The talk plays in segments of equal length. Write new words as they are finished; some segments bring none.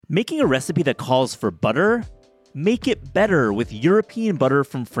Making a recipe that calls for butter? Make it better with European butter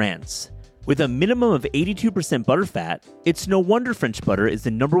from France. With a minimum of 82% butter fat, it's no wonder French butter is the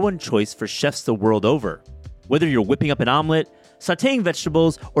 #1 choice for chefs the world over. Whether you're whipping up an omelet, sautéing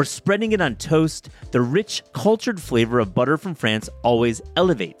vegetables, or spreading it on toast, the rich, cultured flavor of butter from France always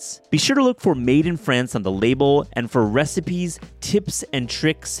elevates. Be sure to look for Made in France on the label, and for recipes, tips, and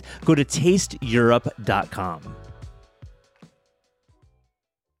tricks, go to tasteeurope.com.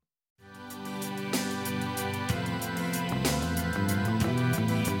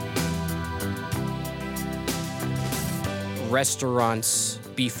 Restaurants,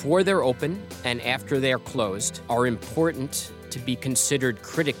 before they're open and after they're closed, are important to be considered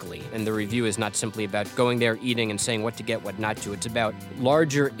critically. And the review is not simply about going there, eating, and saying what to get, what not to. It's about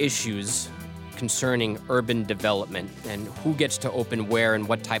larger issues concerning urban development and who gets to open where and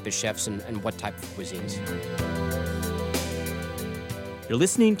what type of chefs and what type of cuisines. You're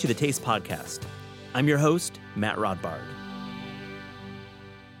listening to the Taste Podcast. I'm your host, Matt Rodbard.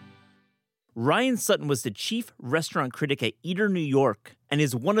 Ryan Sutton was the chief restaurant critic at Eater New York and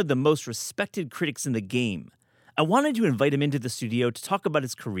is one of the most respected critics in the game. I wanted to invite him into the studio to talk about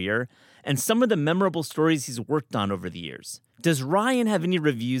his career and some of the memorable stories he's worked on over the years. Does Ryan have any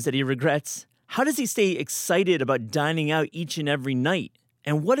reviews that he regrets? How does he stay excited about dining out each and every night?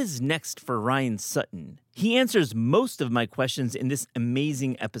 And what is next for Ryan Sutton? He answers most of my questions in this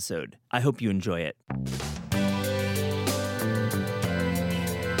amazing episode. I hope you enjoy it.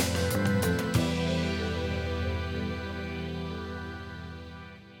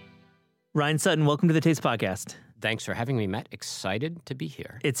 Ryan Sutton, welcome to the Taste Podcast. Thanks for having me, Matt. Excited to be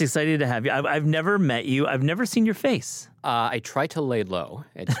here. It's exciting to have you. I've never met you. I've never seen your face. I try to lay low.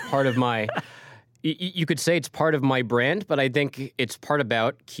 It's part of my, you could say it's part of my brand, but I think it's part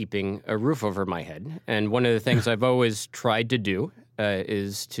about keeping a roof over my head. And one of the things I've always tried to do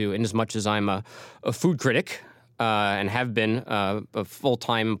is to, in as much as I'm a food critic, and have been a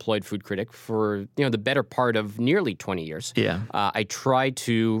full-time employed food critic for the better part of nearly 20 years. Yeah. I try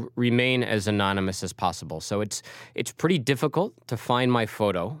to remain as anonymous as possible. So it's pretty difficult to find my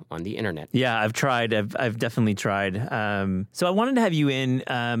photo on the internet. Yeah, I've tried. I've definitely tried. So I wanted to have you in.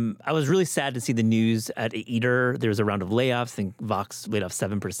 I was really sad to see the news at Eater. There was a round of layoffs. I think Vox laid off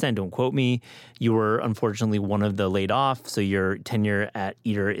 7%. Don't quote me. You were unfortunately one of the laid off, so your tenure at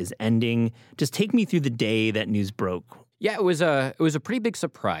Eater is ending. Just take me through the day that news broke. Yeah, it was a pretty big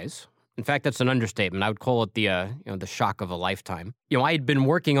surprise. In fact, that's an understatement. I would call it the shock of a lifetime. I had been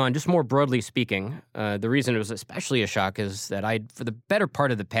working on, just more broadly speaking, the reason it was especially a shock is that for the better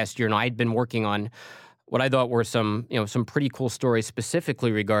part of the past year, I had been working on what I thought were some pretty cool stories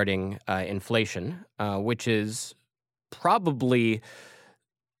specifically regarding inflation, which is probably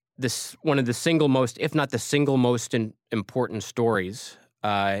one of the single most, if not the single most important stories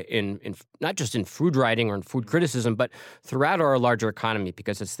in not just in food writing or in food criticism, but throughout our larger economy,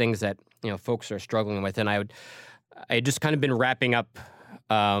 because it's things that folks are struggling with. And I had just kind of been wrapping up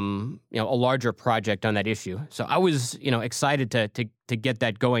a larger project on that issue. So I was excited to get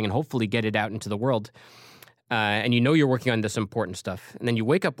that going and hopefully get it out into the world. And you're working on this important stuff, and then you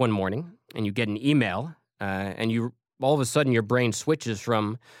wake up one morning and you get an email, and you all of a sudden your brain switches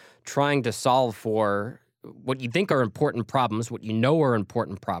from trying to solve for what you think are important problems, what you know are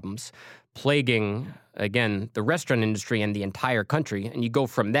important problems, plaguing, again, the restaurant industry and the entire country. And you go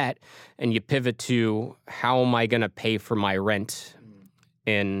from that and you pivot to, how am I going to pay for my rent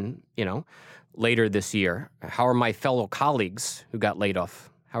in, later this year? How are my fellow colleagues who got laid off,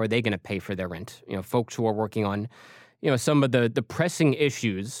 how are they going to pay for their rent? Folks who are working on, some of the pressing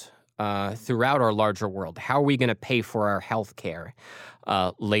issues throughout our larger world. How are we going to pay for our health care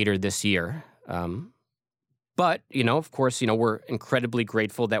later this year? But, of course, we're incredibly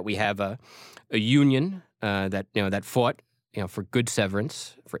grateful that we have a union that fought, for good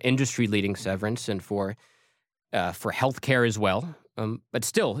severance, for industry-leading severance, and for healthcare as well. But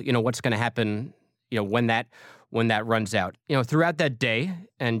still, what's going to happen, when that runs out? Throughout that day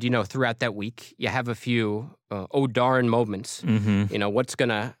and, throughout that week, you have a few oh darn moments.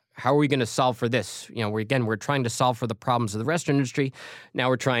 Mm-hmm. How are we going to solve for this? We're trying to solve for the problems of the restaurant industry. Now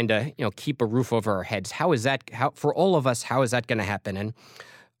we're trying to, keep a roof over our heads. For all of us, how is that going to happen? And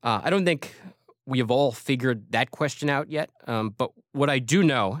I don't think we have all figured that question out yet. But what I do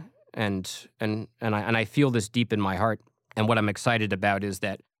know, and I feel this deep in my heart, and what I'm excited about is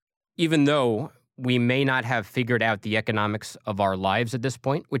that even though we may not have figured out the economics of our lives at this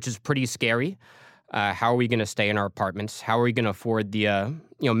point, which is pretty scary. How are we going to stay in our apartments? How are we going to afford the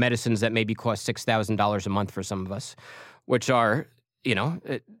medicines that maybe cost $6,000 a month for some of us, which are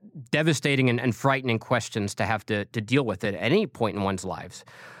devastating and frightening questions to have to deal with at any point in one's lives.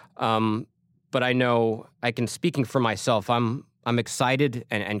 But I know speaking for myself, I'm excited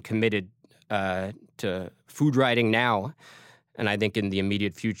and committed to food writing now, and I think in the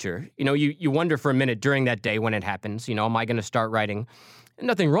immediate future. You wonder for a minute during that day when it happens, am I going to start writing?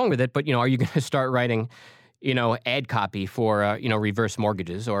 Nothing wrong with it, but, are you going to start writing, ad copy for, reverse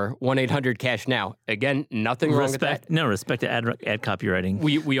mortgages or 1-800-CASH now? Again, nothing wrong with that. No, respect to ad copywriting.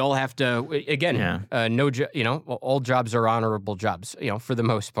 We all have to, again, all jobs are honorable jobs, for the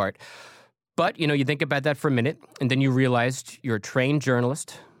most part. But, you think about that for a minute, and then you realized you're a trained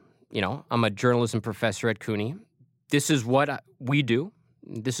journalist. I'm a journalism professor at CUNY. This is what we do.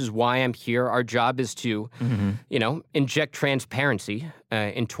 This is why I'm here. Our job is to, inject transparency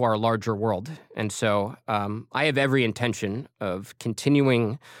into our larger world. And so I have every intention of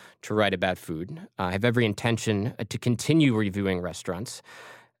continuing to write about food. I have every intention to continue reviewing restaurants.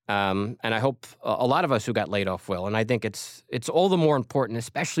 And I hope a lot of us who got laid off will. And I think it's all the more important,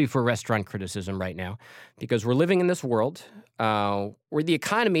 especially for restaurant criticism right now, because we're living in this world where the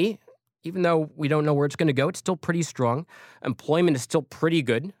economy, even though we don't know where it's going to go, it's still pretty strong. Employment is still pretty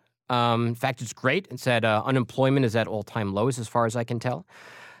good. In fact, it's great. It's at unemployment is at all-time lows as far as I can tell.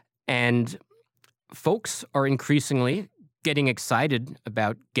 And folks are increasingly getting excited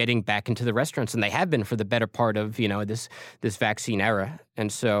about getting back into the restaurants, and they have been for the better part of, this vaccine era.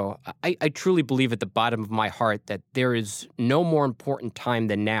 And so I truly believe at the bottom of my heart that there is no more important time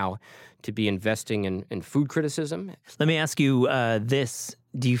than now to be investing in food criticism. Let me ask you this.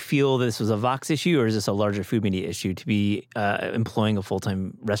 Do you feel this was a Vox issue, or is this a larger food media issue to be employing a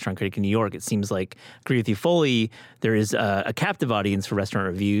full-time restaurant critic in New York? It seems like, agree with you fully, there is a captive audience for restaurant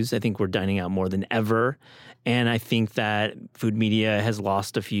reviews. I think we're dining out more than ever. And I think that food media has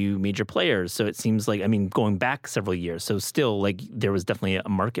lost a few major players. So it seems like, going back several years, so still, there was definitely a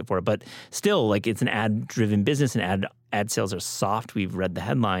market for it. But still, it's an ad-driven business, and ad sales are soft. We've read the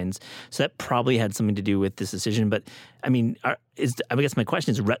headlines. So that probably had something to do with this decision. But, I guess my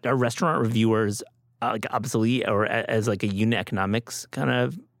question is, are restaurant reviewers obsolete, or as a unit economics kind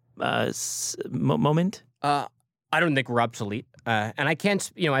of moment? I don't think we're obsolete. And I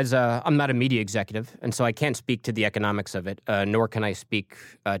can't, I'm not a media executive, and so I can't speak to the economics of it, nor can I speak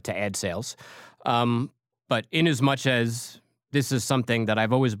to ad sales. But in as much as this is something that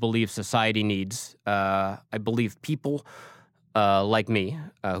I've always believed society needs, I believe people like me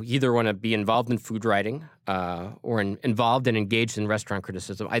who either want to be involved in food writing or involved and engaged in restaurant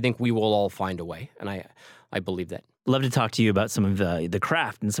criticism, I think we will all find a way, and I believe that. Love to talk to you about some of the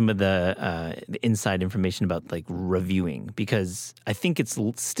craft and some of the inside information about reviewing, because I think it's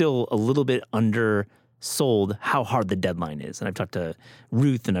still a little bit undersold how hard the deadline is. And I've talked to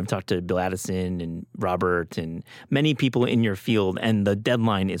Ruth, and I've talked to Bill Addison and Robert and many people in your field, and the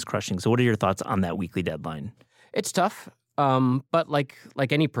deadline is crushing. So what are your thoughts on that weekly deadline? It's tough, but like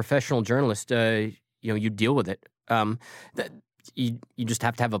any professional journalist, you deal with it. You just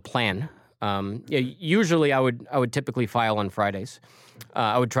have to have a plan. Usually I would typically file on Fridays.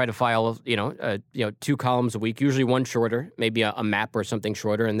 I would try to file, 2 columns a week, usually one shorter, maybe a map or something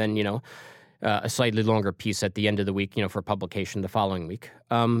shorter, and then, a slightly longer piece at the end of the week, for publication the following week.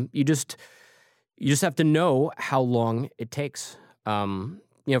 You just have to know how long it takes.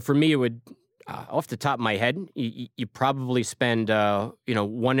 For me, it would, off the top of my head, you probably spend,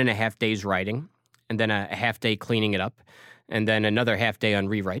 1.5 days writing, and then a half day cleaning it up, and then another half day on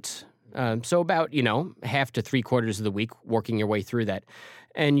rewrites. So about, half to 3/4 of the week working your way through that.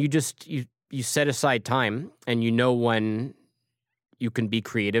 And you set aside time, and when you can be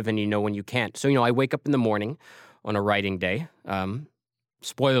creative and when you can't. So, I wake up in the morning on a writing day.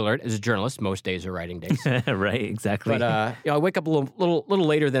 Spoiler alert, as a journalist, most days are writing days. Right, exactly. But, I wake up a little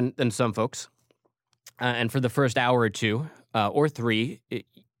later than some folks. And for the first hour or two or three,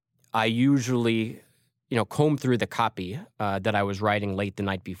 I usually comb through the copy that I was writing late the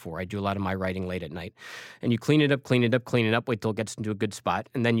night before. I do a lot of my writing late at night. And you clean it up, wait till it gets into a good spot.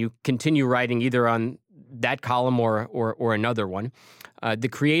 And then you continue writing either on that column or another one. The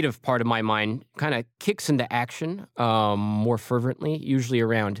creative part of my mind kind of kicks into action more fervently, usually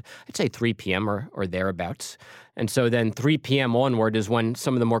around, I'd say 3 p.m. or thereabouts. And so then 3 p.m. onward is when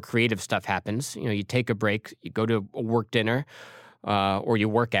some of the more creative stuff happens. You take a break, you go to a work dinner, or you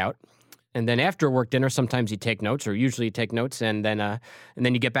work out. And then after work dinner, sometimes you take notes, or usually you take notes, and then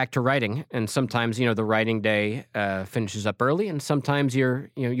you get back to writing. And sometimes, the writing day finishes up early, and sometimes you're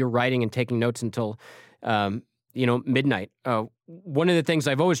writing and taking notes until, midnight. One of the things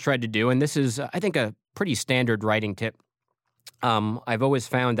I've always tried to do, and this is, I think, a pretty standard writing tip. I've always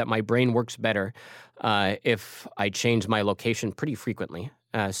found that my brain works better if I change my location pretty frequently.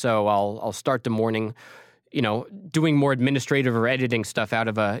 So I'll start the morning doing more administrative or editing stuff out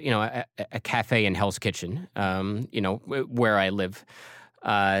of a cafe in Hell's Kitchen, where I live.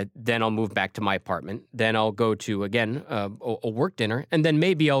 Then I'll move back to my apartment. Then I'll go to, again, a work dinner. And then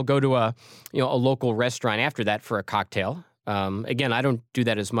maybe I'll go to a local restaurant after that for a cocktail. Again, I don't do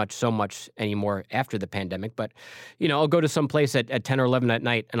that so much anymore after the pandemic. But, I'll go to some place at 10 or 11 at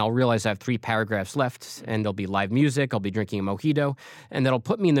night, and I'll realize I have 3 paragraphs left, and there'll be live music. I'll be drinking a mojito, and that'll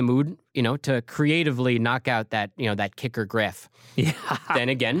put me in the mood, to creatively knock out that kicker graph. Yeah. Then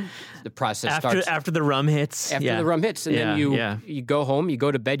again, the process starts. After the rum hits. After the rum hits. And then you go home, you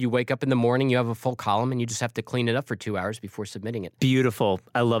go to bed, you wake up in the morning, you have a full column, and you just have to clean it up for 2 hours before submitting it. Beautiful.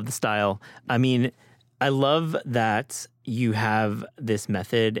 I love the style. I mean, I love that you have this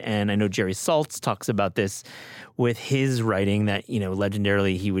method, and I know Jerry Saltz talks about this with his writing that,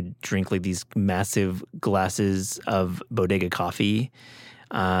 legendarily he would drink like these massive glasses of bodega coffee.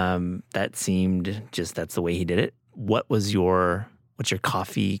 That seemed that's the way he did it. What's your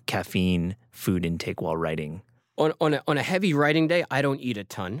coffee, caffeine, food intake while writing? On a heavy writing day, I don't eat a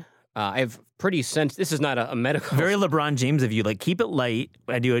ton. I have pretty this is not a medical. Very LeBron James of you. Like, keep it light.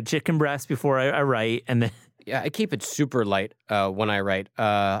 I do a chicken breast before I write, and then I keep it super light when I write.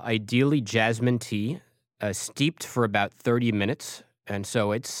 Ideally, jasmine tea, steeped for about 30 minutes, and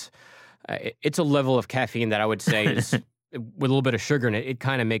so it's a level of caffeine that I would say is with a little bit of sugar in it. It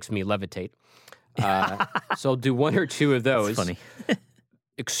kind of makes me levitate. So I'll do 1 or 2 of those. That's funny.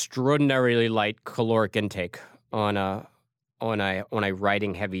 Extraordinarily light caloric intake on a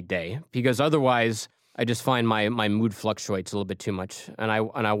writing heavy day, because otherwise I just find my mood fluctuates a little bit too much, and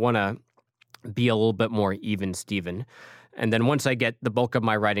I want to be a little bit more even Steven. And then once I get the bulk of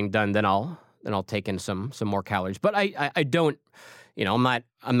my writing done, then I'll take in some more calories. But I don't,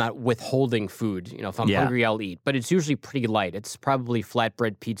 I'm not withholding food. If I'm hungry, I'll eat. But it's usually pretty light. It's probably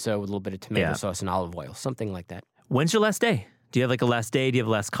flatbread pizza with a little bit of tomato sauce and olive oil, something like that. When's your last day? Do you have like a last day? Do you have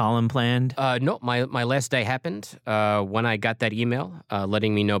a last column planned? No, my last day happened when I got that email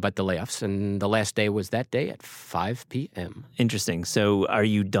letting me know about the layoffs, and the last day was that day at 5 p.m. Interesting. So are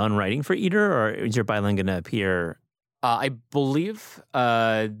you done writing for Eater, or is your byline going to appear? I believe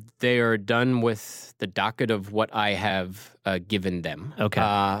they are done with the docket of what I have given them. Okay.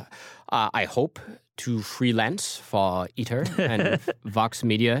 I hope to freelance for Eater and Vox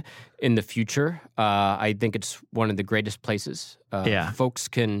Media in the future. I think it's one of the greatest places folks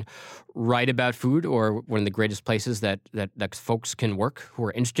can write about food, or one of the greatest places that folks can work who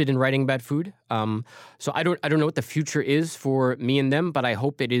are interested in writing about food. So I don't know what the future is for me and them, but I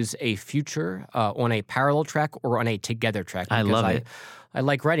hope it is a future on a parallel track or on a together track. I love it. I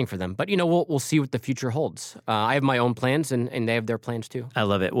like writing for them, but we'll see what the future holds. I have my own plans, and they have their plans too. I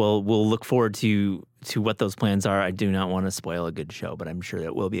love it. Well, we'll look forward to what those plans are. I do not want to spoil a good show, but I'm sure that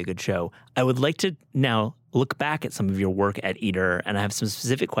it will be a good show. I would like to now look back at some of your work at Eater, and I have some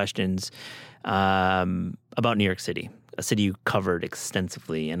specific questions about New York City, a city you covered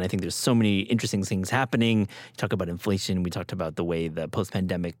extensively. And I think there's so many interesting things happening. You talk about inflation. We talked about the way the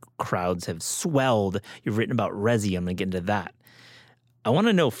post-pandemic crowds have swelled. You've written about Resi. I'm going to get into that. I want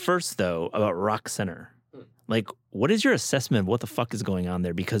to know first, though, about Rock Center. Like, what is your assessment of what the fuck is going on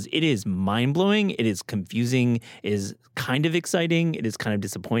there? Because it is mind-blowing. It is confusing. It is kind of exciting. It is kind of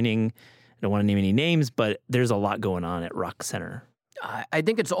disappointing. I don't want to name any names, but there's a lot going on at Rock Center. I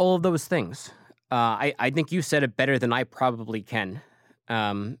think it's all of those things. I think you said it better than I probably can.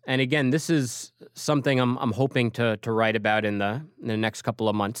 And again, this is something I'm hoping to write about in the next couple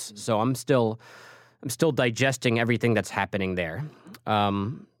of months. So I'm still digesting everything that's happening there.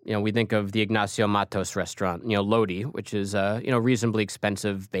 We think of the Ignacio Matos restaurant, Lodi, which is a reasonably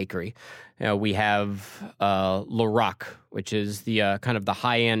expensive bakery. We have Le Roc, which is the kind of the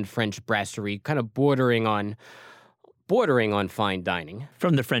high-end French brasserie, kind of bordering on fine dining.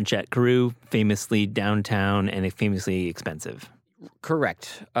 From the French at Carew, famously downtown and famously expensive.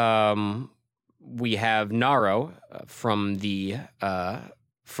 Correct. We have Naro from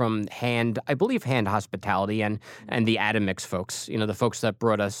Hand Hospitality and the Atomix folks, the folks that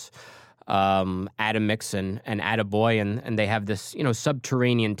brought us Atomix and Attaboy, and they have this,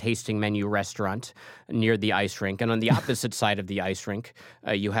 subterranean tasting menu restaurant near the ice rink. And on the opposite side of the ice rink,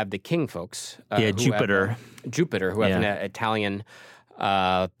 you have the King folks. Jupiter, who have an Italian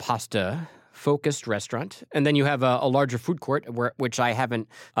pasta focused restaurant. And then you have a larger food court, which I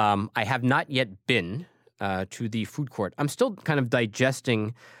have not yet been to the food court. I'm still kind of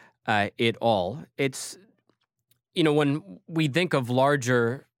digesting it all. It's, when we think of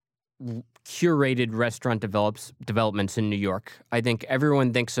larger curated restaurant developments in New York, I think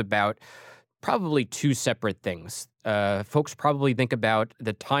everyone thinks about probably two separate things. Folks probably think about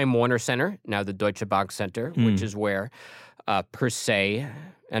the Time Warner Center, now the Deutsche Bank Center, which is where Per Se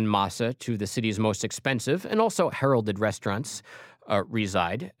and Masa, two of the city's most expensive and also heralded restaurants,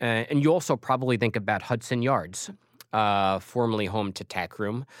 reside. And you also probably think about Hudson Yards, formerly home to Tack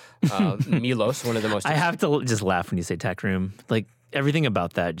Room. Milos, one of the most... I have to just laugh when you say Tack Room. Like, everything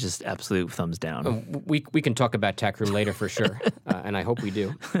about that, just absolute thumbs down. We can talk about Tack Room later for sure, and I hope we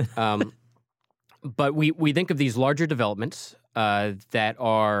do. But we think of these larger developments that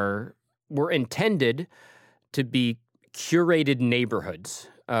were intended to be curated neighborhoods.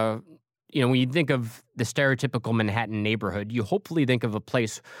 When you think of the stereotypical Manhattan neighborhood, you hopefully think of a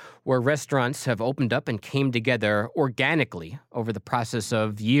place where restaurants have opened up and came together organically over the process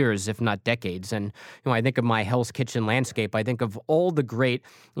of years, if not decades. And I think of my Hell's Kitchen landscape. I think of all the great,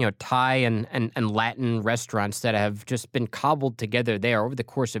 Thai and Latin restaurants that have just been cobbled together there over the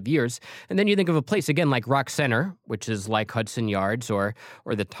course of years. And then you think of a place again like Rock Center, which is like Hudson Yards or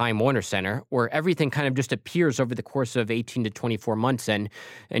the Time Warner Center, where everything kind of just appears over the course of 18 to 24 months, and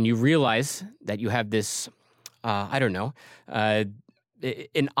you realize that you have this,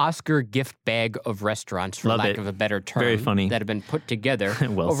 an Oscar gift bag of restaurants, for lack of a better term, very funny, that have been put together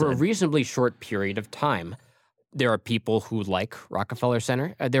well over said. a reasonably short period of time. There are people who like Rockefeller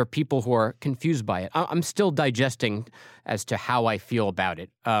Center. There are people who are confused by it. I'm still digesting as to how I feel about it.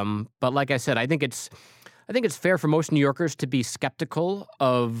 But like I said, I think it's fair for most New Yorkers to be skeptical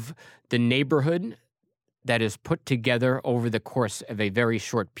of the neighborhood that is put together over the course of a very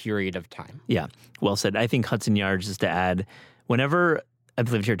short period of time. Yeah, well said. I think Hudson Yards, just to add, whenever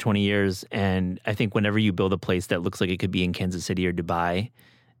I've lived here 20 years, and I think whenever you build a place that looks like it could be in Kansas City or Dubai,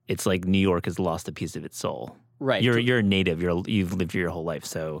 it's like New York has lost a piece of its soul. Right. You're a native. You've lived here your whole life,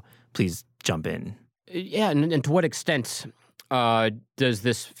 so please jump in. Yeah, and to what extent does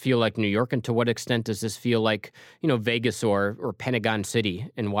this feel like New York, and to what extent does this feel like, Vegas or Pentagon City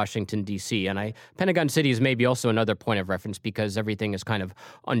in Washington, D.C.? And Pentagon City is maybe also another point of reference because everything is kind of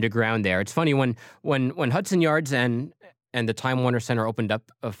underground there. It's funny, when Hudson Yards and the Time Warner Center opened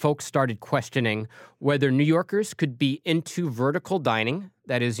up, folks started questioning whether New Yorkers could be into vertical dining,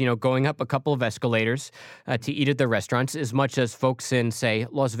 that is, going up a couple of escalators to eat at the restaurants, as much as folks in, say,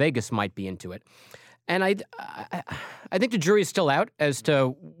 Las Vegas might be into it. And I think the jury is still out as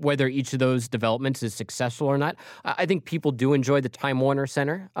to whether each of those developments is successful or not. I think people do enjoy the Time Warner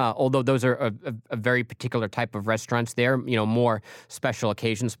Center, although those are a very particular type of restaurants there, more special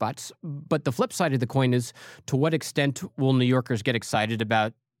occasion spots. But the flip side of the coin is, to what extent will New Yorkers get excited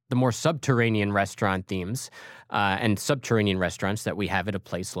about the more subterranean restaurant themes and subterranean restaurants that we have at a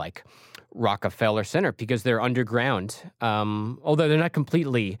place like Rockefeller Center, because they're underground, although they're not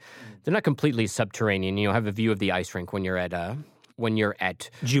completely subterranean. You have a view of the ice rink when you're at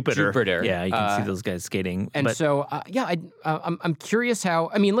Jupiter. Yeah, you can see those guys skating. And so, I'm curious how.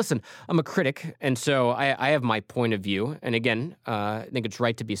 I mean, listen, I'm a critic, and so I have my point of view. And again, I think it's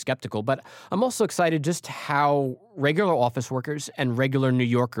right to be skeptical, but I'm also excited just how regular office workers and regular New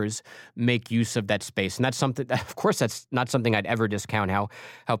Yorkers make use of that space. And that's something that, of course, that's not something I'd ever discount, how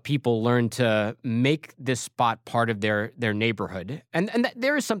people learn to make this spot part of their neighborhood. And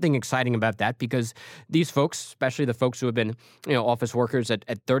there is something exciting about that, because these folks, especially the folks who have been, office workers at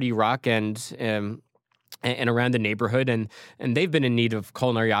 30 Rock and around the neighborhood, and they've been in need of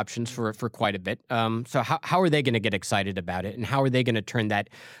culinary options for quite a bit. So how are they going to get excited about it, and how are they going to turn that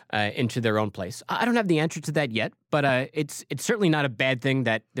into their own place? I don't have the answer to that yet, but it's certainly not a bad thing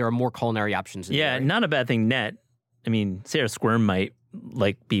that there are more culinary options in there. Yeah, not a bad thing net. I mean, Sarah Squirm might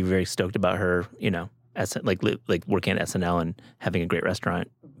be very stoked about her, like working at SNL and having a great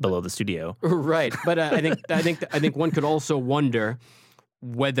restaurant below the studio. Right, but I think one could also wonder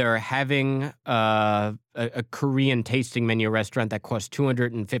whether having a Korean tasting menu restaurant that costs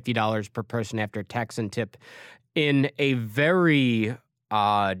 $250 per person after tax and tip in a very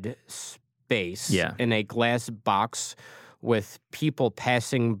odd space, in a glass box with people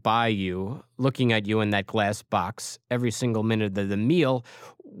passing by you, looking at you in that glass box every single minute of the meal,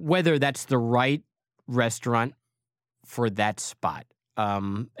 whether that's the right restaurant for that spot.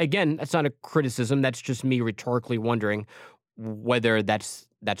 Again, that's not a criticism. That's just me rhetorically wondering whether that's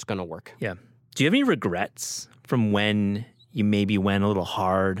going to work. Yeah. Do you have any regrets from when you maybe went a little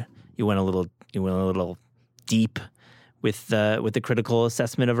hard, you went a little deep with the critical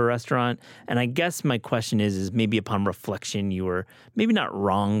assessment of a restaurant? And I guess my question is maybe upon reflection, you were maybe not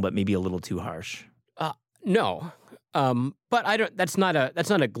wrong, but maybe a little too harsh. No. But I don't. That's not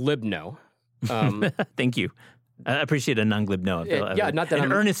a glib no. Thank you. I appreciate a non-glib no. Not that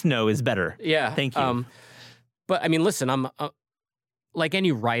an earnest no is better. Yeah. Thank you. But I mean, listen, like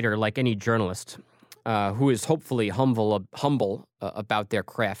any writer, like any journalist who is hopefully humble about their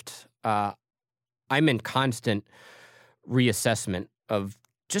craft, I'm in constant reassessment of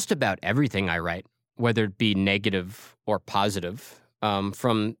just about everything I write, whether it be negative or positive,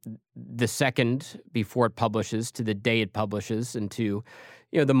 from the second before it publishes to the day it publishes and to,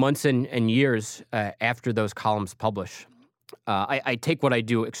 the months and years after those columns publish. I take what I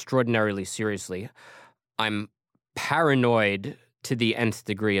do extraordinarily seriously. I'm paranoid to the nth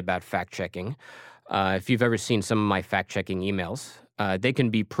degree about fact-checking. If you've ever seen some of my fact-checking emails, they can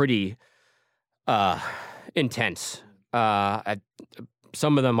be pretty intense.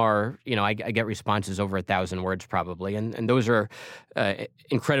 Some of them are, I get responses over 1,000 words probably, and those are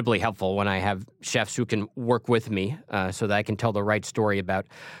incredibly helpful when I have chefs who can work with me so that I can tell the right story about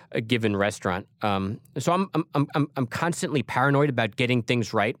a given restaurant. So I'm constantly paranoid about getting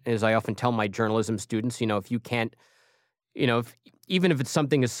things right, as I often tell my journalism students. If you can't, even if it's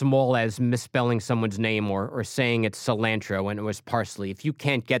something as small as misspelling someone's name or saying it's cilantro when it was parsley, if you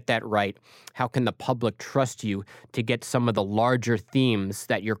can't get that right, how can the public trust you to get some of the larger themes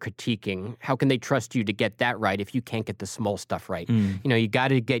that you're critiquing? How can they trust you to get that right if you can't get the small stuff right? You got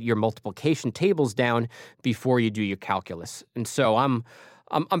to get your multiplication tables down before you do your calculus. And so I'm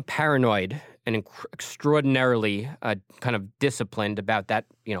paranoid and extraordinarily kind of disciplined about that,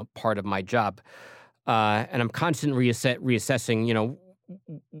 part of my job. And I'm constantly reassessing,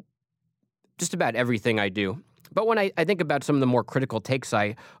 just about everything I do. But when I think about some of the more critical takes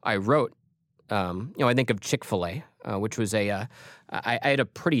I wrote, I think of Chick-fil-A, which was I had a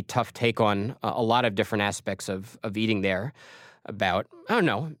pretty tough take on a lot of different aspects of eating there about, I don't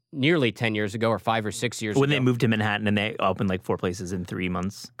know, nearly 10 years ago or 5 or 6 years ago. When they moved to Manhattan and they opened like 4 places in 3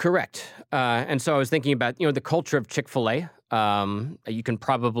 months. Correct. And so I was thinking about, the culture of Chick-fil-A. You can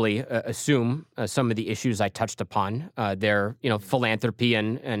probably assume some of the issues I touched upon. Their, philanthropy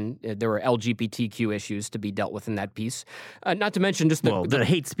and there were LGBTQ issues to be dealt with in that piece. Not to mention just the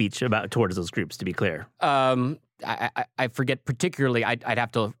hate speech towards those groups, to be clear. I forget particularly. I'd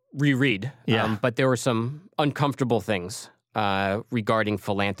have to reread. Yeah. But there were some uncomfortable things regarding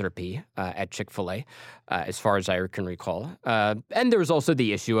philanthropy at Chick-fil-A, as far as I can recall. And there was also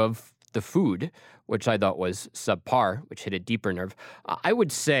the issue of the food, which I thought was subpar, which hit a deeper nerve. I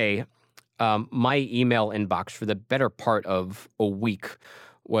would say my email inbox for the better part of a week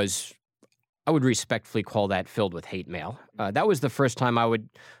was, I would respectfully call that filled with hate mail. That was the first time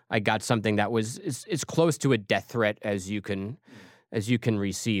I got something that was as close to a death threat as you can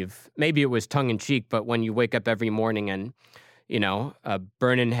receive. Maybe it was tongue in cheek, but when you wake up every morning and,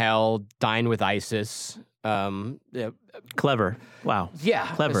 burn in hell, dine with ISIS. Clever. Wow. Yeah.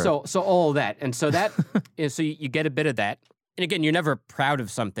 Clever. So all of that. And so that, so you get a bit of that. And again, you're never proud of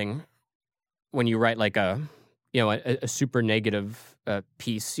something when you write like a super negative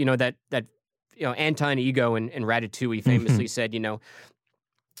piece, that Anton Ego in Ratatouille famously said,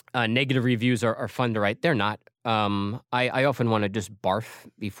 negative reviews are fun to write. They're not. I often want to just barf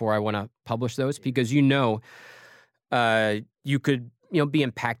before I want to publish those because you could be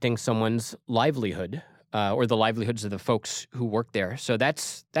impacting someone's livelihood or the livelihoods of the folks who work there. So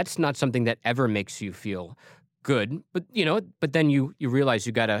that's not something that ever makes you feel good. But then you realize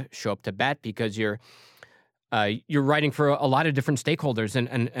you got to show up to bat because you're writing for a lot of different stakeholders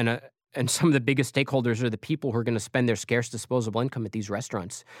and some of the biggest stakeholders are the people who are going to spend their scarce disposable income at these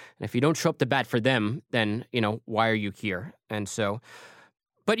restaurants. And if you don't show up to bat for them, then, why are you here? And so,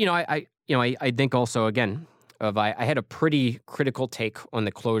 but, I think also, again, I had a pretty critical take on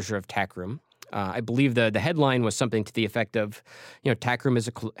the closure of Tack Room. I believe the headline was something to the effect of, Tack Room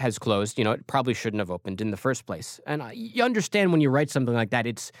has closed. It probably shouldn't have opened in the first place. And you understand when you write something like that,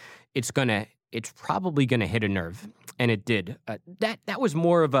 it's probably gonna hit a nerve, and it did. That was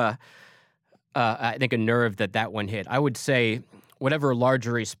more of I think a nerve that one hit. I would say whatever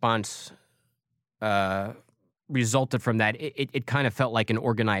larger response resulted from that, it kind of felt like an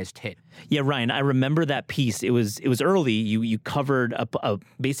organized hit. Yeah, Ryan, I remember that piece. It was early. You covered up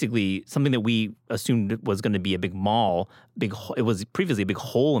basically something that we assumed was going to be a big mall. It was previously a big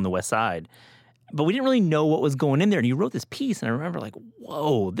hole in the West Side, but we didn't really know what was going in there. And you wrote this piece, and I remember like,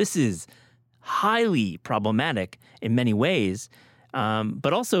 whoa, this is highly problematic in many ways,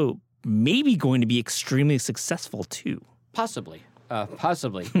 but also maybe going to be extremely successful too. Possibly.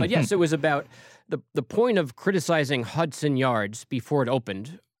 But yes, it was about the point of criticizing Hudson Yards before it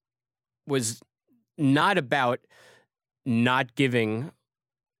opened was not about not giving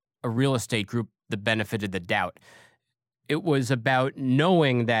a real estate group the benefit of the doubt. It was about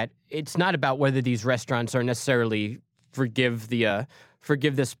knowing that it's not about whether these restaurants are necessarily forgive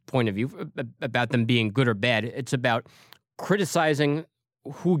this point of view about them being good or bad. It's about criticizing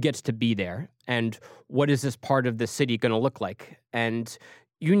who gets to be there and what is this part of the city going to look like. And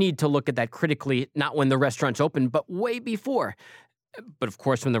you need to look at that critically, not when the restaurant's open, but way before. But of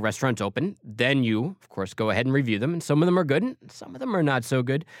course, when the restaurant's open, then you, of course, go ahead and review them. And some of them are good, and some of them are not so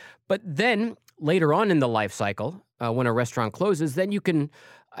good. But then later on in the life cycle, when a restaurant closes, then you can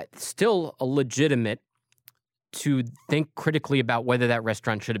still legitimate to think critically about whether that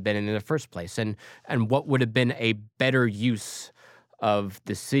restaurant should have been in the first place and what would have been a better use of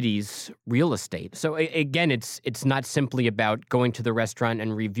the city's real estate. So again, it's not simply about going to the restaurant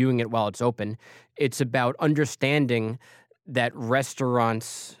and reviewing it while it's open. It's about understanding that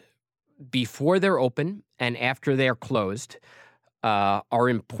restaurants, before they're open and after they're closed, are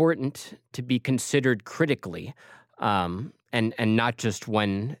important to be considered critically, and not just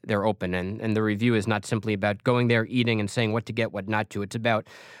when they're open. And the review is not simply about going there, eating, and saying what to get, what not to. It's about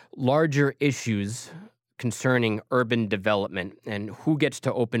larger issues concerning urban development and who gets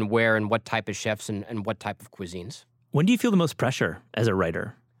to open where and what type of chefs and what type of cuisines. When do you feel the most pressure as a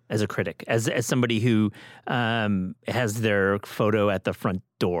writer, as a critic, as somebody who has their photo at the front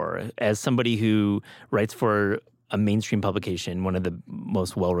door, as somebody who writes for a mainstream publication, one of the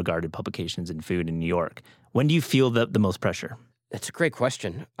most well-regarded publications in food in New York? When do you feel the most pressure? That's a great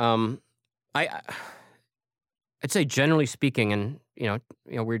question. I'd say generally speaking, and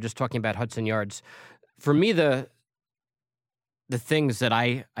we were just talking about Hudson Yards. For me, the things that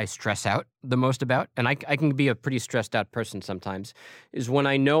I stress out the most about, and I can be a pretty stressed out person sometimes, is when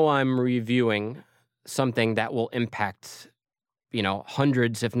I know I'm reviewing something that will impact,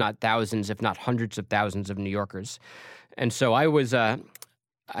 hundreds, if not thousands, if not hundreds of thousands of New Yorkers. And so I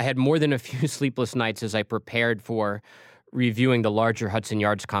had more than a few sleepless nights as I prepared for reviewing the larger Hudson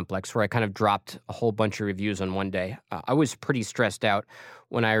Yards complex, where I kind of dropped a whole bunch of reviews on one day. I was pretty stressed out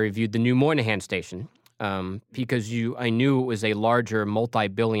when I reviewed the new Moynihan Station, because I knew it was a larger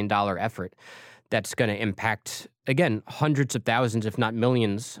multi-billion-dollar effort that's going to impact, again, hundreds of thousands, if not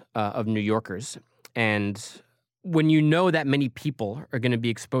millions, of New Yorkers. And when you know that many people are going to be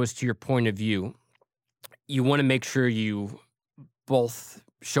exposed to your point of view, you want to make sure you both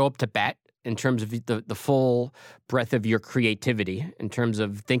show up to bat in terms of the full breadth of your creativity, in terms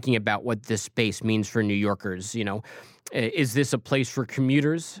of thinking about what this space means for New Yorkers. Is this a place for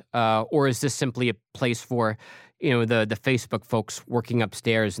commuters, or is this simply a place for, the Facebook folks working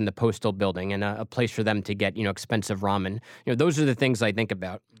upstairs in the postal building and a place for them to get, expensive ramen? Those are the things I think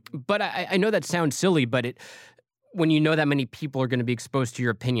about. But I know that sounds silly, but when you know that many people are going to be exposed to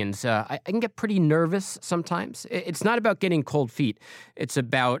your opinions, I can get pretty nervous sometimes. It's not about getting cold feet. It's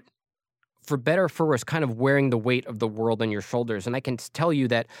about, for better or for worse, kind of wearing the weight of the world on your shoulders. And I can tell you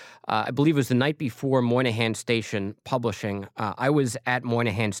that I believe it was the night before Moynihan Station publishing. I was at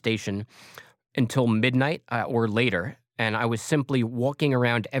Moynihan Station until midnight or later, and I was simply walking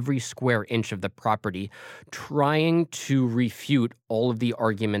around every square inch of the property trying to refute all of the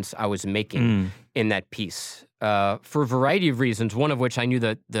arguments I was making in that piece. For a variety of reasons, one of which I knew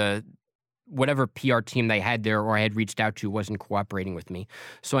that whatever PR team they had there or I had reached out to wasn't cooperating with me.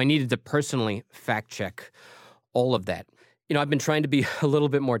 So I needed to personally fact check all of that. I've been trying to be a little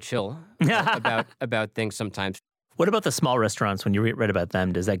bit more chill about things sometimes. What about the small restaurants? When you read about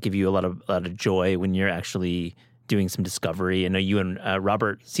them, does that give you a lot of joy when you're actually doing some discovery? I know you and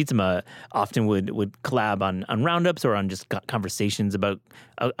Robert Sietsema often would collab on roundups or on just conversations about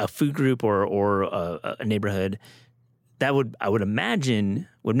a food group or a neighborhood. That I would imagine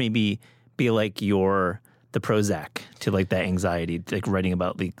would maybe be like the Prozac to like that anxiety, like writing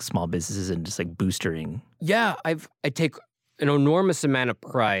about like small businesses and just like boostering. Yeah, I take an enormous amount of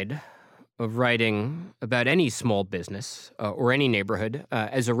pride of writing about any small business or any neighborhood.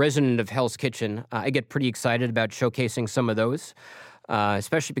 As a resident of Hell's Kitchen, I get pretty excited about showcasing some of those,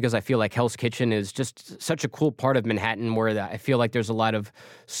 especially because I feel like Hell's Kitchen is just such a cool part of Manhattan where I feel like there's a lot of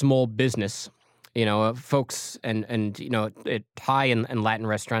small business, folks and Thai and Latin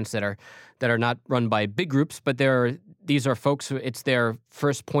restaurants that are not run by big groups, but these are folks who it's their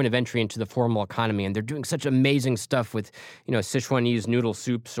first point of entry into the formal economy, and they're doing such amazing stuff with Sichuanese noodle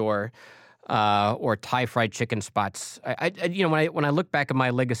soups or Thai fried chicken spots. When I look back at my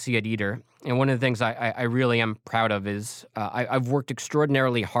legacy at Eater, and one of the things I really am proud of is I've worked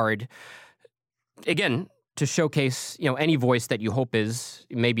extraordinarily hard, again, to showcase any voice that you hope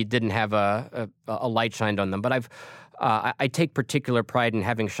maybe didn't have a light shined on them. But I take particular pride in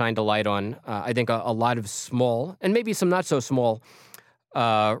having shined a light on I think a lot of small and maybe some not so small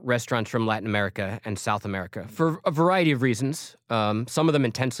restaurants from Latin America and South America for a variety of reasons. Some of them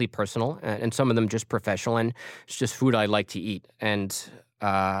intensely personal, and some of them just professional, and it's just food I like to eat. And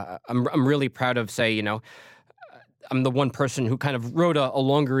I'm really proud of, say, I'm the one person who kind of wrote a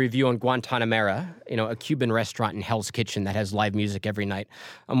longer review on Guantanamera, a Cuban restaurant in Hell's Kitchen that has live music every night.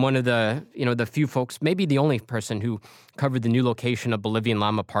 I'm one of the few folks, maybe the only person who covered the new location of Bolivian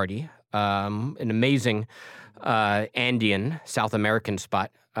Llama Party, an amazing Andean South American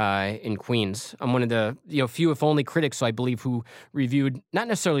spot in Queens. I'm one of the few, if only, critics, I believe, who reviewed not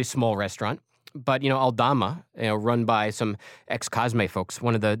necessarily a small restaurant, but Aldama, run by some ex-Cosme folks,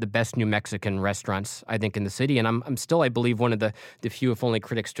 one of the best New Mexican restaurants, I think, in the city. And I'm still, I believe, one of the few, if only,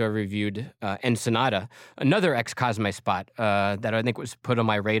 critics to have reviewed Ensenada, another ex-Cosme spot that I think was put on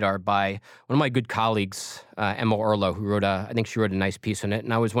my radar by one of my good colleagues, Emma Orlo, who I think she wrote a nice piece on it,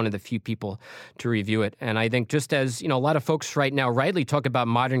 and I was one of the few people to review it. And I think just as, a lot of folks right now rightly talk about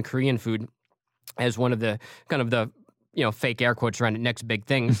modern Korean food as one of the kind of the fake air quotes around it, next big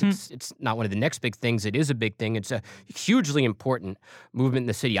things. It's not one of the next big things. It is a big thing. It's a hugely important movement in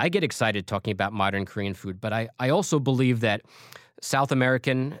the city. I get excited talking about modern Korean food, but I also believe that South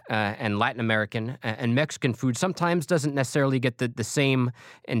American and Latin American and Mexican food sometimes doesn't necessarily get the same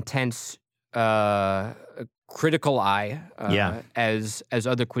intense critical eye as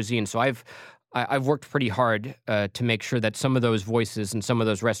other cuisines. So I've worked pretty hard to make sure that some of those voices and some of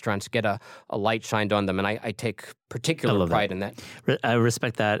those restaurants get a light shined on them, and I take particular pride in that. I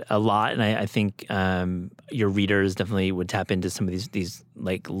respect that a lot, and I think your readers definitely would tap into some of these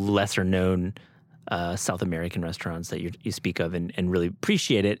like lesser known South American restaurants that you speak of and really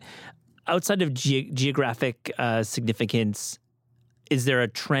appreciate it. Outside of geographic significance, is there a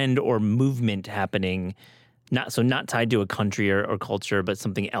trend or movement happening? Not tied to a country or culture, but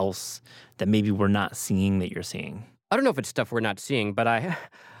something else that maybe we're not seeing that you're seeing? I don't know if it's stuff we're not seeing, but I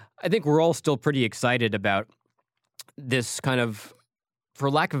think we're all still pretty excited about this kind of, for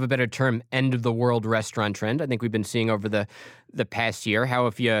lack of a better term, end of the world restaurant trend. I think we've been seeing over the past year how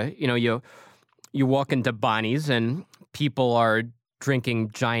if you walk into Bonnie's and people are drinking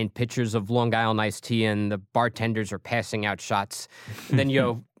giant pitchers of Long Island iced tea and the bartenders are passing out shots, and then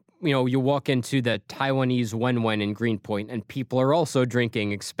you walk into the Taiwanese Wen in Greenpoint, and people are also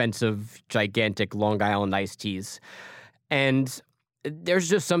drinking expensive, gigantic Long Island iced teas. And there's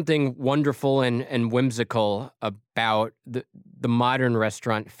just something wonderful and whimsical about the modern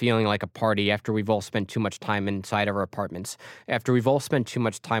restaurant feeling like a party after we've all spent too much time inside of our apartments, after we've all spent too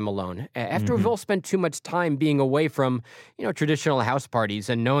much time alone, after we've all spent too much time being away from, traditional house parties,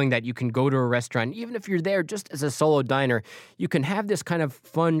 and knowing that you can go to a restaurant, even if you're there just as a solo diner, you can have this kind of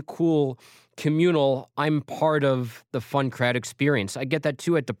fun, cool, communal, I'm part of the fun crowd experience. I get that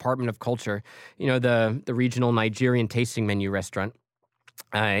too at Department of Culture, the regional Nigerian tasting menu restaurant.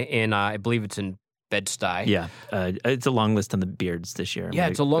 I believe it's in Bed-Stuy. Yeah. It's a long list on the beards this year. Yeah,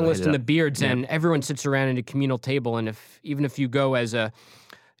 it's a long list on the beards, and everyone sits around at a communal table, and even if you go as I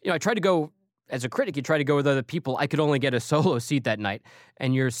try to go as a critic, you try to go with other people. I could only get a solo seat that night,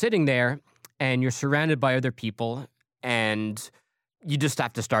 and you're sitting there, and you're surrounded by other people, and you just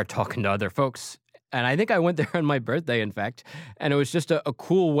have to start talking to other folks. And I think I went there on my birthday, in fact, and it was just a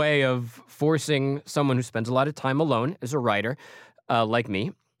cool way of forcing someone who spends a lot of time alone as a writer, like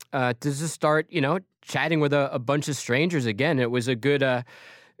me, to just start, chatting with a bunch of strangers again. It was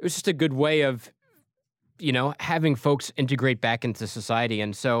just a good way of, having folks integrate back into society.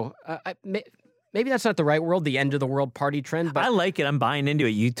 And so maybe that's not the right world, the end of the world party trend. But I like it. I'm buying into it.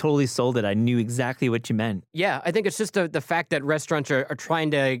 You totally sold it. I knew exactly what you meant. Yeah, I think it's just the fact that restaurants are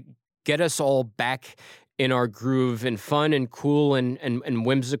trying to get us all back in our groove in fun and cool and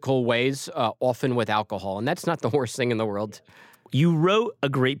whimsical ways, often with alcohol. And that's not the worst thing in the world. You wrote a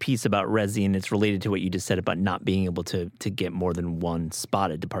great piece about Resi, and it's related to what you just said about not being able to get more than one spot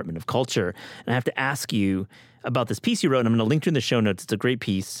at Department of Culture. And I have to ask you about this piece you wrote, and I'm going to link to in the show notes. It's a great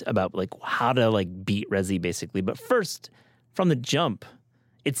piece about how to beat Resi, basically. But first, from the jump,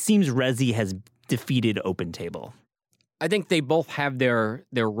 it seems Resi has defeated Open Table. I think they both have their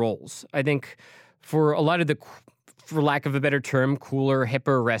roles. I think for a lot of the, for lack of a better term, cooler,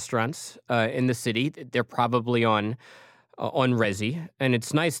 hipper restaurants in the city, they're probably on Resi. And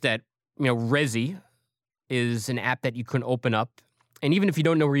it's nice that, Resi is an app that you can open up. And even if you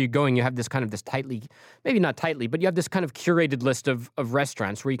don't know where you're going, you have this tightly, maybe not tightly, but you have this kind of curated list of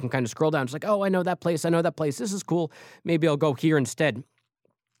restaurants where you can kind of scroll down. It's like, oh, I know that place. This is cool. Maybe I'll go here instead.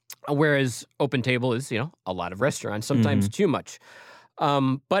 Whereas Open Table is, a lot of restaurants, sometimes too much.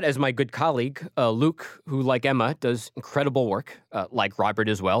 But as my good colleague, Luke, who like Emma, does incredible work, like Robert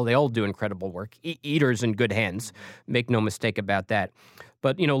as well. They all do incredible work. Eaters in good hands. Make no mistake about that.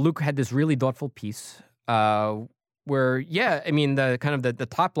 But, Luke had this really thoughtful piece where, the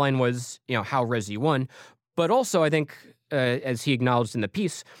top line was, how Resi won. But also, I think, as he acknowledged in the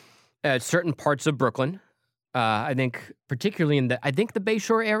piece, certain parts of Brooklyn I think particularly in the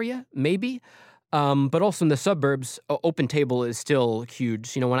Bayshore area, maybe. But also in the suburbs, open table is still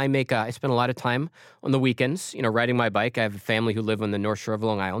huge. When I spend a lot of time on the weekends, riding my bike. I have a family who live on the North Shore of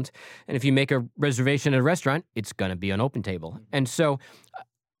Long Island. And if you make a reservation at a restaurant, it's going to be an open table. And so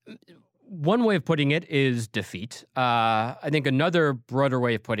one way of putting it is defeat. I think another broader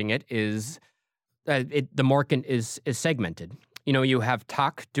way of putting it is the market is segmented. You have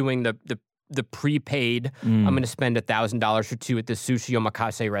Tak doing the prepaid. I'm going to spend $1,000 or two at the sushi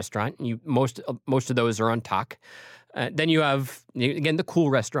omakase restaurant. Most of those are on Tak. Then you have again the cool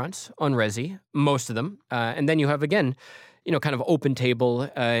restaurants on Resi, most of them, and then you have again, kind of open table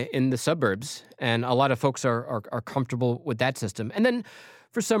in the suburbs, and a lot of folks are comfortable with that system. And then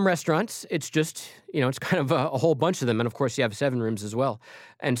for some restaurants, it's just it's kind of a whole bunch of them, and of course you have 7 rooms as well.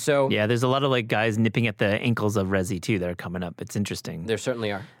 And so there's a lot of guys nipping at the ankles of Resi too that are coming up. It's interesting. There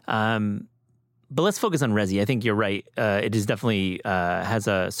certainly are. But let's focus on Resi. I think you're right. It is definitely has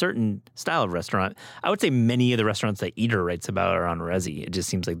a certain style of restaurant. I would say many of the restaurants that Eater writes about are on Resi. It just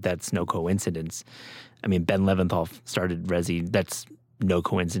seems like that's no coincidence. I mean, Ben Leventhal started Resi. That's no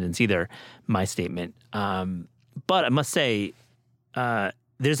coincidence either, my statement. But I must say,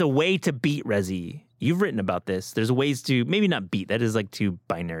 there's a way to beat Resi. You've written about this. There's ways to, maybe not beat, that is too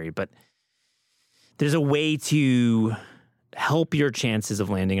binary, but there's a way to help your chances of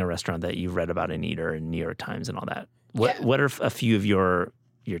landing a restaurant that you've read about in Eater and New York Times and all that. What are a few of your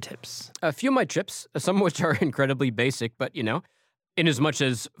tips? A few of my tips, some of which are incredibly basic, but in as much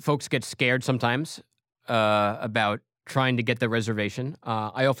as folks get scared sometimes about trying to get the reservation,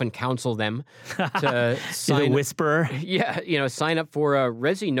 I often counsel them to sign. A whisperer? Yeah, sign up for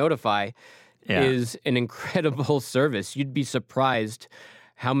Resi Notify is an incredible service. You'd be surprised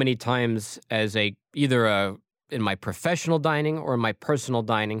how many times as in my professional dining or in my personal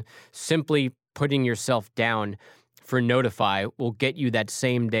dining, simply putting yourself down for Notify will get you that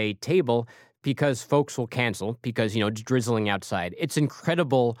same day table because folks will cancel because, it's drizzling outside. It's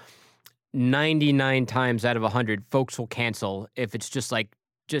incredible. 99 times out of 100, folks will cancel if it's just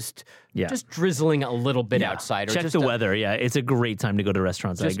drizzling a little bit outside. Or check just the weather. Yeah, it's a great time to go to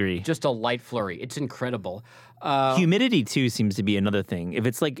restaurants. I agree. Just a light flurry. It's incredible. Humidity too seems to be another thing. If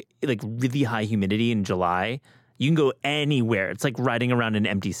it's like really high humidity in July, you can go anywhere. It's like riding around an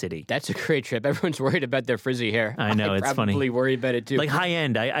empty city. That's a great trip. Everyone's worried about their frizzy hair. I know, it's funny. I probably worry about it too. Like high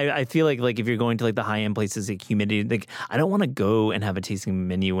end, I feel like if you're going to the high end places, humidity. I don't want to go and have a tasting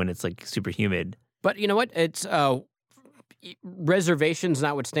menu when it's super humid. But you know what? It's reservations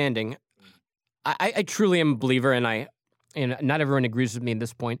notwithstanding. I truly am a believer, and not everyone agrees with me at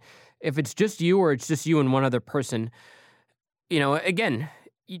this point. If it's just you or it's just you and one other person, again,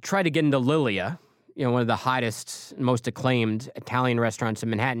 you try to get into Lilia. One of the hottest, most acclaimed Italian restaurants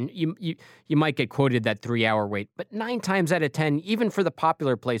in Manhattan, you might get quoted that 3-hour wait. But 9 times out of 10, even for the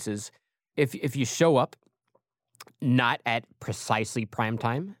popular places, if you show up not at precisely prime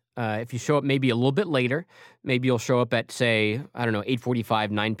time, if you show up maybe a little bit later, maybe you'll show up at, say, 8:45,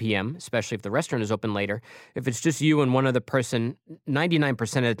 9 p.m., especially if the restaurant is open later. If it's just you and one other person,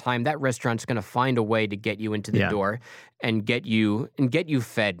 99% of the time, that restaurant's going to find a way to get you into the door and get you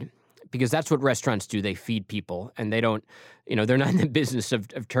fed. Because that's what restaurants do. They feed people, and they don't, they're not in the business of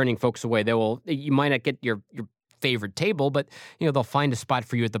turning folks away. You might not get your favorite table, but, they'll find a spot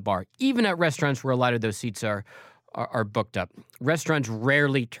for you at the bar. Even at restaurants where a lot of those seats are booked up. Restaurants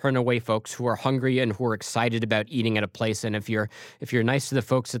rarely turn away folks who are hungry and who are excited about eating at a place. And if you're nice to the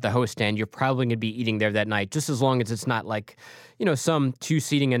folks at the host stand, you're probably going to be eating there that night, just as long as it's not some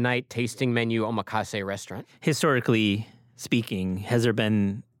 2-seating a night tasting menu omakase restaurant. Historically speaking, has there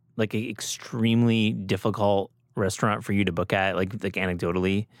been an extremely difficult restaurant for you to book at, like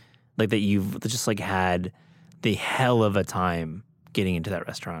anecdotally, that you've just had the hell of a time getting into that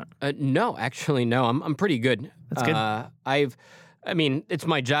restaurant? No, actually, no. I'm pretty good. That's good. It's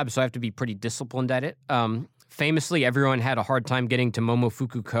my job, so I have to be pretty disciplined at it. Famously, everyone had a hard time getting to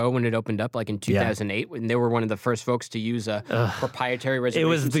Momofuku Ko when it opened up, in 2008, when they were one of the first folks to use a proprietary reservation It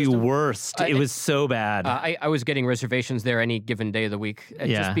was the system. Worst. It was so bad. I was getting reservations there any given day of the week,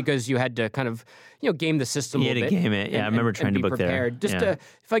 just because you had to kind of, game the system a little bit. You had to game it. Yeah, I remember trying to book prepared. there.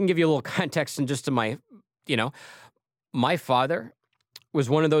 If I can give you a little context and just to my father was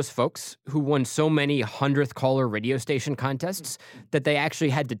one of those folks who won so many 100th caller radio station contests that they actually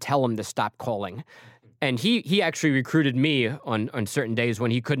had to tell him to stop calling. And he actually recruited me on certain days when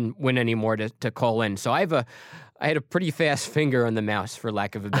he couldn't win anymore to call in. So I had a pretty fast finger on the mouse, for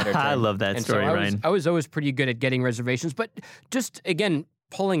lack of a better term. I love that story, Ryan. I was always pretty good at getting reservations. But just, again,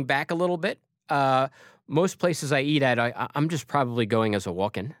 pulling back a little bit, most places I eat at, I'm just probably going as a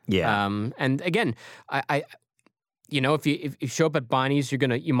walk-in. Yeah. And again, if you show up at Bonnie's,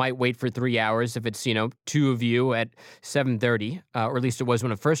 you might wait for 3 hours if it's, two of you at 7:30, or at least it was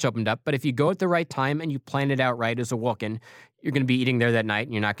when it first opened up. But if you go at the right time and you plan it out right as a walk-in, you're going to be eating there that night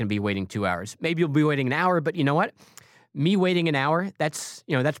and you're not going to be waiting 2 hours. Maybe you'll be waiting an hour, but you know what? Me waiting an hour, that's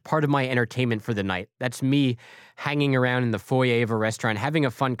part of my entertainment for the night. That's me hanging around in the foyer of a restaurant, having a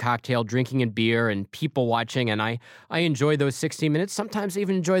fun cocktail, drinking a beer, and people watching. And I enjoy those 60 minutes. Sometimes I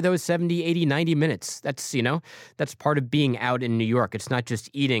even enjoy those 70, 80, 90 minutes. That's part of being out in New York. It's not just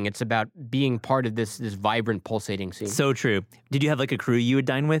eating. It's about being part of this vibrant, pulsating scene. So true. Did you have like a crew you would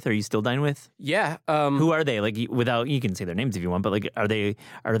dine with, or you still dine with? Yeah. Who are they? Like, you can say their names if you want, but like, are they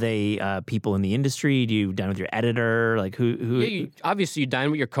people in the industry? Do you dine with your editor? Like, who? Yeah, obviously, you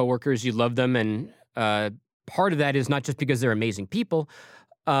dine with your coworkers. You love them, and part of that is not just because they're amazing people,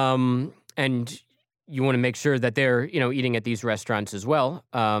 and you want to make sure that they're eating at these restaurants as well.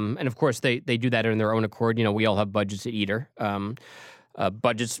 And of course, they do that on their own accord. We all have budgets at Eater.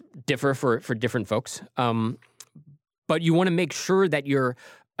 Budgets differ for different folks, but you want to make sure that your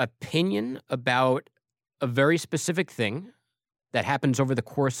opinion about a very specific thing that happens over the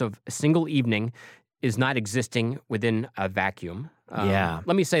course of a single evening is not existing within a vacuum. Yeah.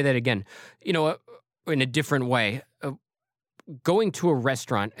 Let me say that again. In a different way. Going to a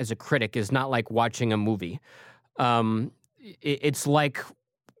restaurant as a critic is not like watching a movie. It's like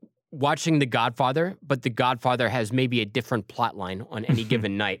watching The Godfather, but The Godfather has maybe a different plot line on any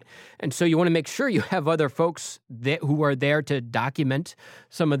given night. And so you want to make sure you have other folks who are there to document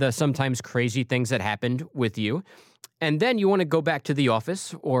some of the sometimes crazy things that happened with you. And then you want to go back to the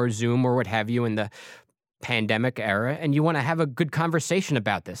office or Zoom or what have you in the pandemic era, and you want to have a good conversation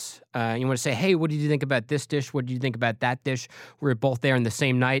about this. You want to say, hey, what did you think about this dish? What did you think about that dish? We were both there on the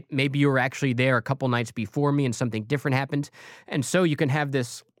same night. Maybe you were actually there a couple nights before me and something different happened. And so you can have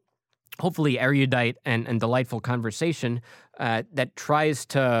this hopefully erudite and delightful conversation that tries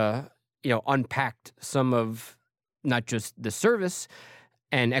to, unpack some of not just the service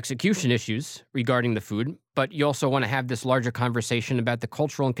and execution issues regarding the food, but you also want to have this larger conversation about the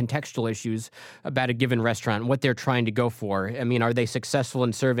cultural and contextual issues about a given restaurant, what they're trying to go for. I mean, are they successful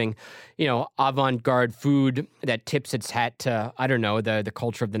in serving, avant-garde food that tips its hat to, I don't know, the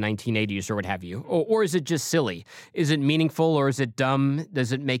culture of the 1980s or what have you? Or is it just silly? Is it meaningful or is it dumb?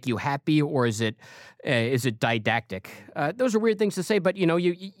 Does it make you happy or is it didactic? Those are weird things to say, but,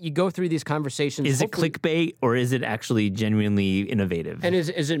 you go through these conversations. Is it clickbait or is it actually genuinely innovative? And is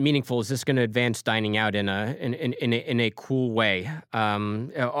it meaningful? Is this going to advance dining out in a cool way?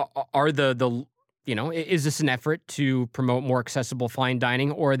 Are is this an effort to promote more accessible fine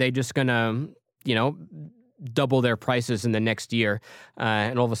dining, or are they just going to, double their prices in the next year,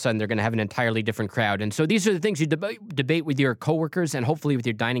 and all of a sudden they're going to have an entirely different crowd? And so these are the things you debate with your coworkers and hopefully with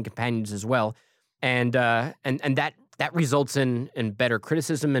your dining companions as well. And that results in better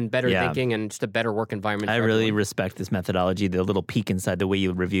criticism and better thinking and just a better work environment. I really respect this methodology, the little peek inside the way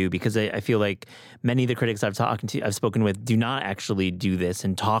you review, because I feel like many of the critics I've spoken with do not actually do this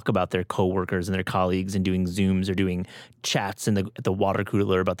and talk about their coworkers and their colleagues and doing Zooms or doing chats at the water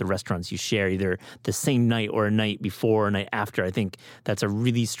cooler about the restaurants you share either the same night or a night before or a night after. I think that's a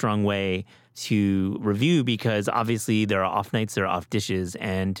really strong way to review, because obviously there are off nights, there are off dishes,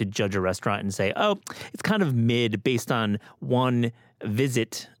 and to judge a restaurant and say, oh, it's kind of mid based on one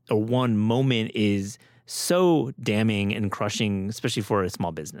visit or one moment is so damning and crushing, especially for a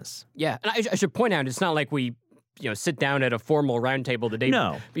small business. Yeah, and I should point out, it's not like we sit down at a formal round table the day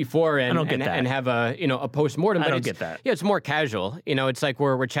before and have a post-mortem. I don't get that. Yeah, it's more casual. It's like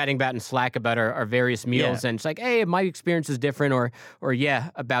we're chatting about in Slack about our various meals, and it's like, hey, my experience is different, or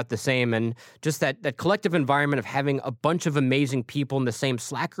about the same. And just that collective environment of having a bunch of amazing people in the same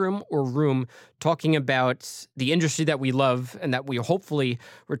Slack room or room talking about the industry that we love and that we're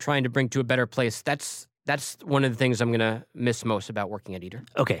trying to bring to a better place. That's one of the things I'm going to miss most about working at Eater.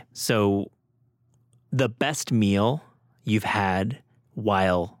 Okay, so the best meal you've had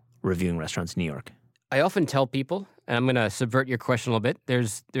while reviewing restaurants in New York? I often tell people, and I'm going to subvert your question a little bit,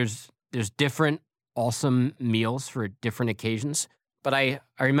 there's different awesome meals for different occasions. But I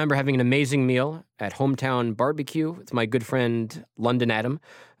remember having an amazing meal at Hometown Barbecue with my good friend London Adam,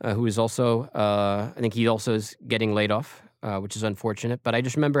 who is also, I think he also is getting laid off, which is unfortunate. But I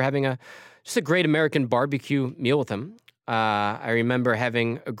just remember having just a great American barbecue meal with him. I remember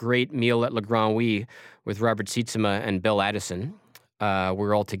having a great meal at Le Grand Oui with Robert Sietsema and Bill Addison. We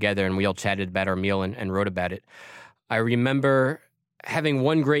were all together and we all chatted about our meal and wrote about it. I remember having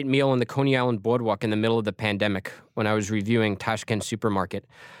one great meal on the Coney Island Boardwalk in the middle of the pandemic when I was reviewing Tashkent Supermarket.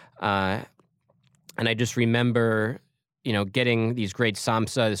 And I just remember, getting these great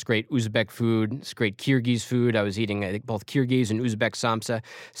samsa, this great Uzbek food, this great Kyrgyz food. I was eating, I think, both Kyrgyz and Uzbek samsa,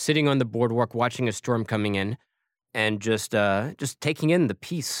 sitting on the boardwalk, watching a storm coming in, and just taking in the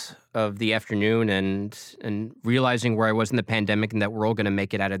peace of the afternoon and realizing where I was in the pandemic and that we're all going to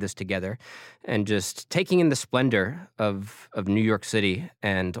make it out of this together, and just taking in the splendor of New York City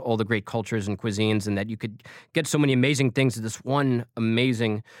and all the great cultures and cuisines, and that you could get so many amazing things at this one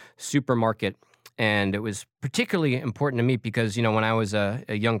amazing supermarket. And it was particularly important to me because, when I was a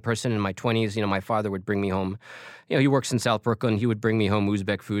young person in my 20s, my father would bring me home. He works in South Brooklyn. He would bring me home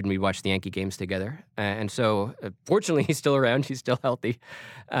Uzbek food, and we'd watch the Yankee games together. And so, fortunately, he's still around. He's still healthy.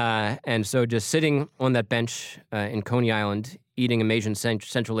 And so just sitting on that bench in Coney Island, eating amazing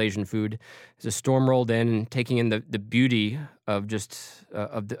Central Asian food, as a storm rolled in, taking in the beauty of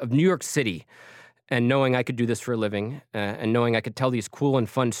of New York City, and knowing I could do this for a living, and knowing I could tell these cool and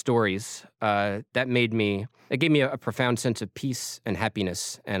fun stories, it gave me a profound sense of peace and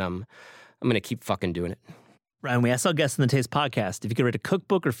happiness, and I'm going to keep fucking doing it. Ryan, we asked our guests on the Taste Podcast if you could write a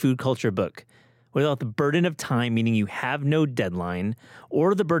cookbook or food culture book without the burden of time, meaning you have no deadline,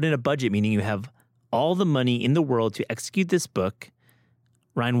 or the burden of budget, meaning you have all the money in the world to execute this book.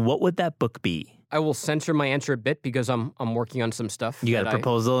 Ryan, what would that book be? I will censor my answer a bit because I'm working on some stuff. You got a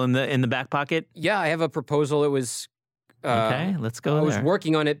proposal in the back pocket? Yeah, I have a proposal. It was okay. Let's go. I was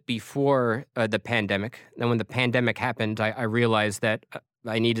working on it before the pandemic. Then when the pandemic happened, I realized that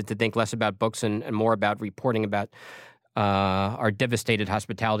I needed to think less about books and more about reporting about our devastated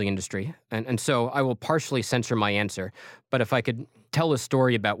hospitality industry. And so I will partially censor my answer. But if I could tell a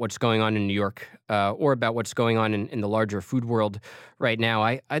story about what's going on in New York or about what's going on in the larger food world right now,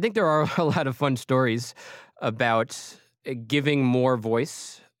 I think there are a lot of fun stories about giving more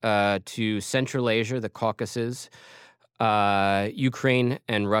voice to Central Asia, the Caucasus, Ukraine,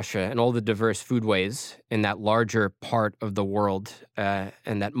 and Russia, and all the diverse foodways in that larger part of the world,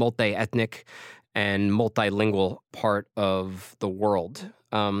 and that multi-ethnic and multilingual part of the world.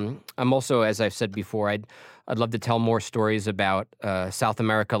 I'm also, as I've said before, I'd love to tell more stories about South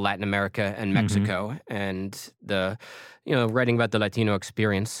America, Latin America, and Mexico, and writing about the Latino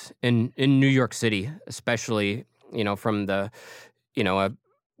experience in New York City, especially, from the,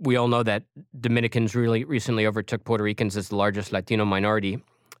 we all know that Dominicans really recently overtook Puerto Ricans as the largest Latino minority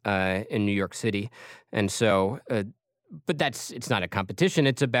in New York City, and so. But it's not a competition.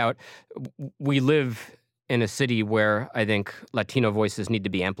 It's about, we live in a city where I think Latino voices need to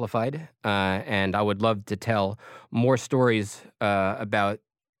be amplified. And I would love to tell more stories about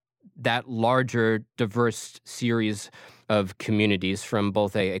that larger, diverse series of communities from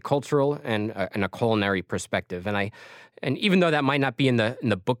both a cultural and a culinary perspective. And even though that might not be in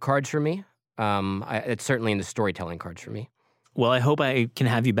the book cards for me, it's certainly in the storytelling cards for me. Well, I hope I can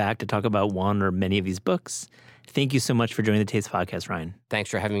have you back to talk about one or many of these books. Thank you so much for joining the Taste Podcast, Ryan. Thanks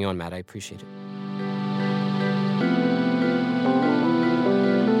for having me on, Matt. I appreciate it.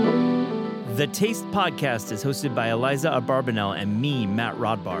 The Taste Podcast is hosted by Eliza Abarbanel and me, Matt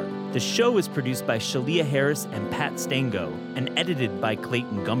Rodbard. The show is produced by Shalia Harris and Pat Stango and edited by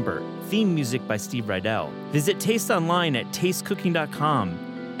Clayton Gumbert. Theme music by Steve Rydell. Visit Taste online at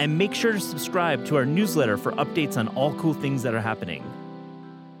tastecooking.com and make sure to subscribe to our newsletter for updates on all cool things that are happening.